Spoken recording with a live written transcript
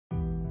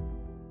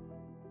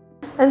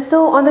And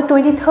so on the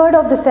 23rd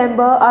of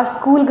December, our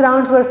school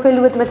grounds were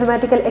filled with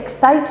mathematical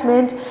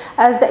excitement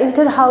as the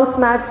inter-house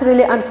maths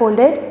relay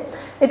unfolded.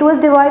 It was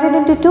divided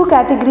into two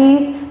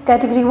categories,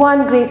 Category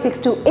 1 grade 6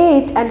 to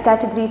 8 and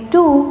Category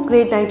 2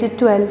 grade 9 to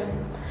 12.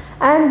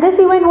 And this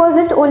event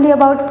wasn't only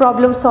about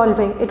problem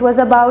solving, it was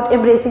about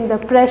embracing the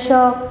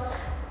pressure,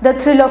 the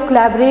thrill of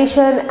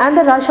collaboration and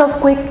the rush of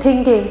quick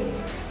thinking.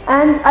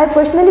 And I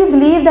personally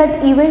believe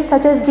that events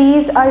such as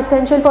these are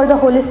essential for the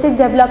holistic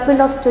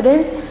development of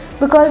students,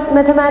 because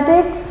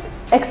mathematics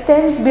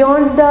extends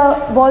beyond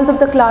the walls of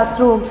the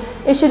classroom.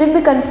 It shouldn't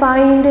be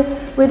confined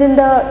within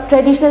the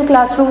traditional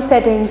classroom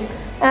settings.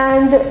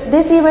 And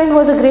this event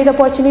was a great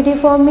opportunity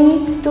for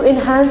me to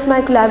enhance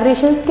my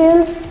collaboration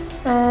skills.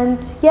 And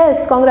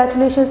yes,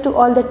 congratulations to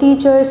all the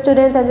teachers,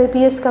 students and the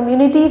PS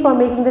community for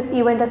making this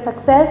event a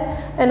success,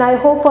 and I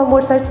hope for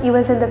more such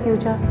events in the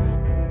future.